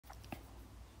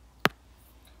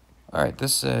All right,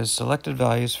 this says selected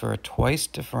values for a twice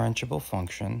differentiable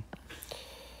function,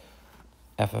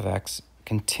 f of x,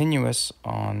 continuous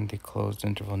on the closed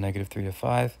interval -3 to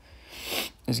 5,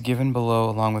 is given below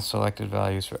along with selected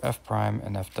values for f prime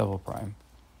and f double prime.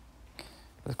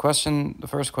 The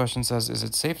first question says, is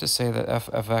it safe to say that f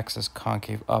of x is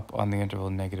concave up on the interval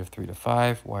 -3 to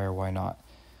 5? Why or why not?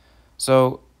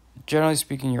 So generally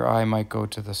speaking, your eye might go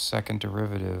to the second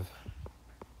derivative.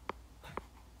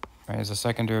 Right? Is the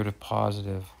second derivative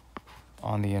positive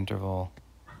on the interval?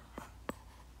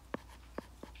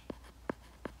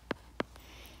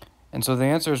 And so the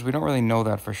answer is we don't really know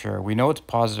that for sure. We know it's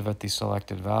positive at these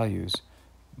selected values,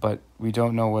 but we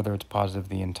don't know whether it's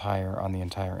positive on the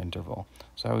entire interval.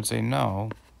 So I would say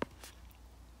no,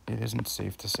 it isn't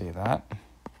safe to say that.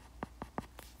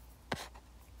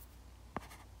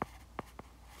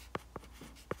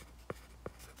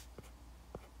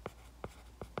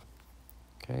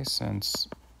 Okay, since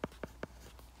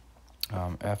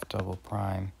f double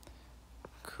prime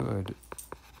could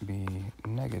be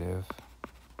negative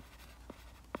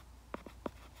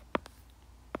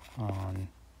on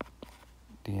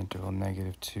the interval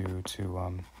 -2 to,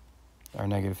 or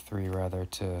 -3 rather,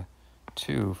 to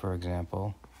 2, for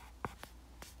example,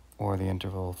 or the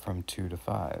interval from 2 to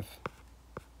 5.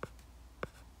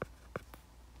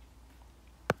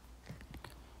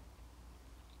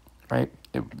 Right?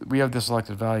 We have the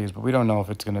selected values, but we don't know if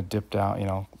it's going to dip down, you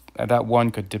know, that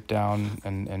 1 could dip down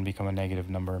and become a negative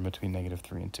number in between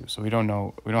 -3 and 2. So we don't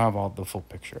know, we don't have all the full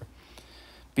picture.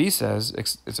 B says,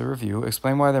 it's a review,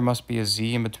 explain why there must be a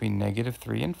z in between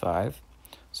 -3 and 5,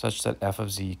 such that f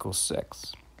of z equals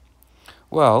 6.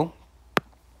 Well,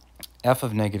 f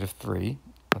of -3,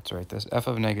 let's write this, f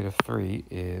of -3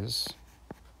 is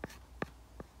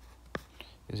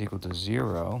equal to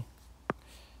 0,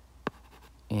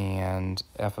 and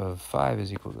f of 5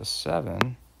 is equal to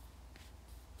 7.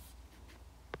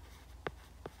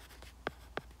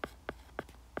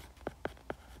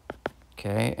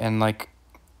 Okay, and like,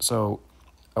 so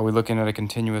are we looking at a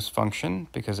continuous function?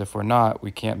 Because if we're not,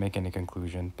 we can't make any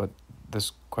conclusion, but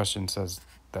this question says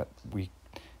that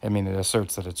it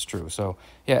asserts that it's true. So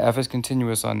yeah, f is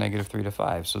continuous on -3 to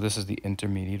 5. So this is the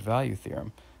intermediate value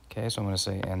theorem. Okay, so I'm going to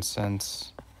say, and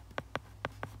since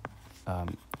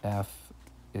f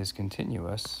is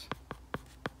continuous,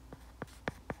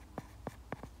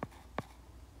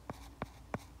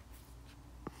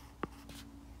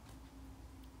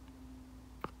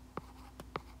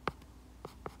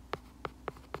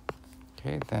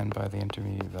 okay, then by the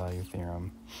intermediate value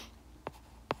theorem,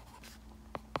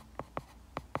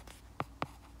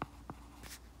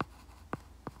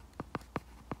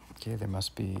 okay, there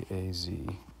must be a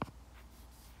z.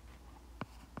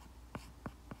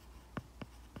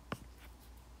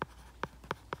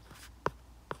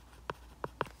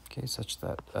 Okay, such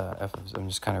that f of, I'm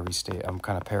just kind of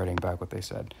parroting back what they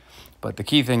said. But the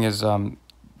key thing is that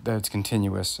it's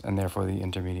continuous, and therefore the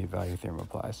intermediate value theorem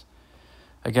applies.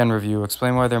 Again, review,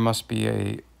 explain why there must be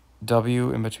a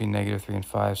w in between -3 and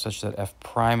 5 such that f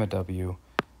prime of w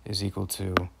is equal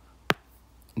to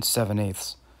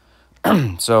 7/8.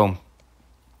 So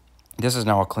this is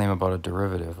now a claim about a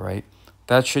derivative, right?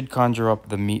 That should conjure up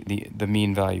the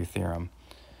mean value theorem.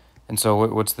 And so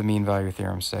what's the mean value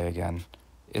theorem say again?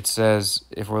 It says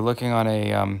if we're looking at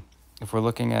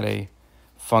a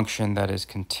function that is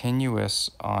continuous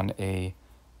on a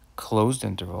closed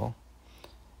interval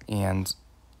and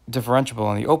differentiable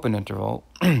on the open interval,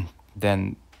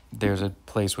 then there's a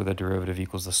place where the derivative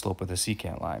equals the slope of the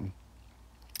secant line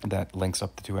that links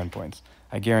up the two endpoints.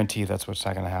 I guarantee that's what's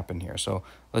not going to happen here. So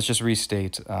let's just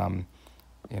restate, the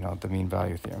mean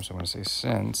value theorem. So I'm going to say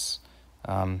since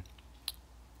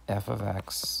f of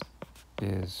x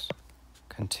is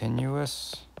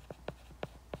continuous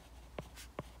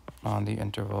on the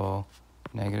interval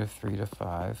 -3 to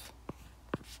 5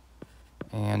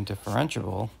 and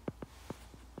differentiable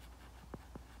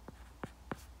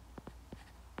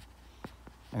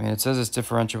it says it's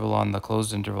differentiable on the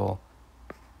closed interval,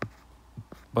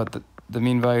 but the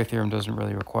mean value theorem doesn't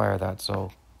really require that.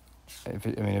 So if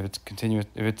it's continuous,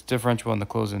 if it's differentiable on the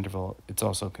closed interval, it's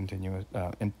also continuous,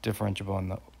 differentiable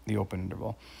on the open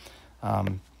interval.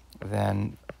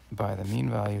 Then by the mean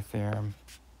value theorem,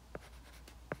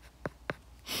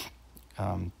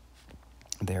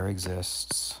 there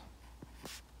exists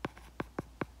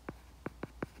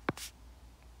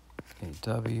a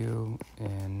w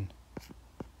in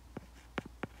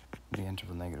the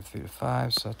interval -3 to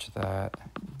 5 such that,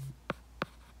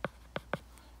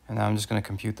 and now I'm just going to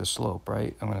compute the slope,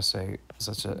 right? I'm going to say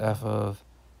such that f of,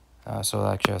 so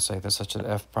actually I'll say this such that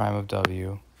f prime of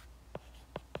w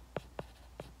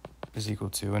is equal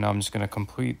to, and I'm just going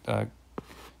to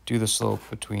do the slope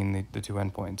between the two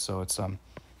endpoints. So it's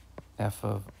f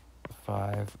of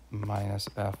 5 minus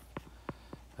f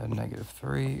of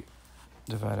 -3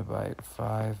 divided by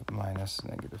 5 minus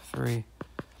 -3,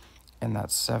 and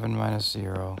that's 7 minus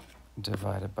 0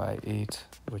 divided by 8,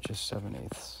 which is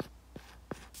 7/8.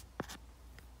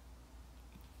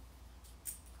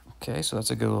 Okay, so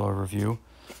that's a good little review.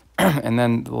 And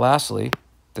then lastly,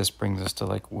 this brings us to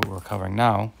like what we're covering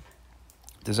now.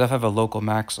 Does f have a local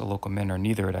max, a local min, or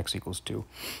neither at x equals 2?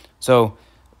 So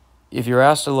if you're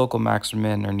asked a local max or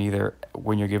min or neither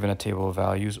when you're given a table of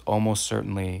values, almost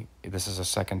certainly this is a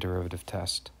second derivative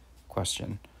test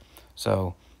question.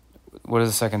 So what does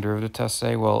the second derivative test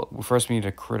say? Well, first we need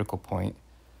a critical point.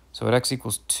 So at x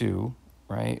equals 2,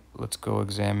 right, let's go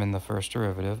examine the first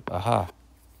derivative. Aha,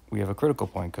 we have a critical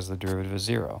point because the derivative is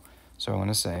 0. So I'm going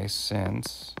to say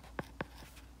since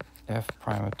f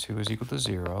prime of 2 is equal to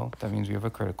 0, that means we have a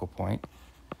critical point.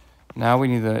 Now we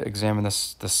need to examine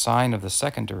the sign of the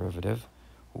second derivative,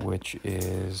 which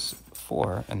is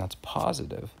 4, and that's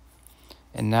positive.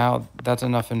 And now that's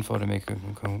enough info to make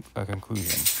a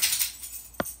conclusion.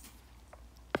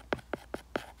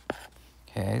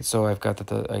 Okay, so I've got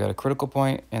I got a critical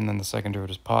point, and then the second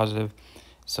derivative is positive.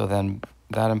 So then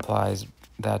that implies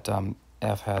that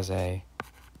f has a.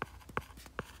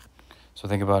 So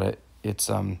think about it. It's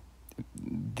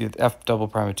the f double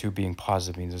prime of 2 being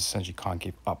positive means it's essentially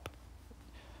concave up.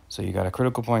 So you got a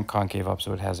critical point concave up,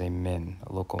 so it has a min,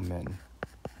 a local min.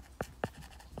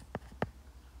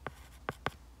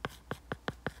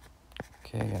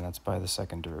 Okay, and that's by the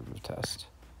second derivative test.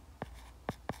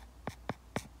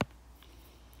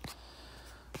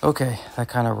 Okay, that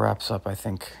kind of wraps up, I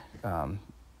think,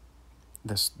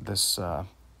 this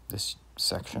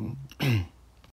section.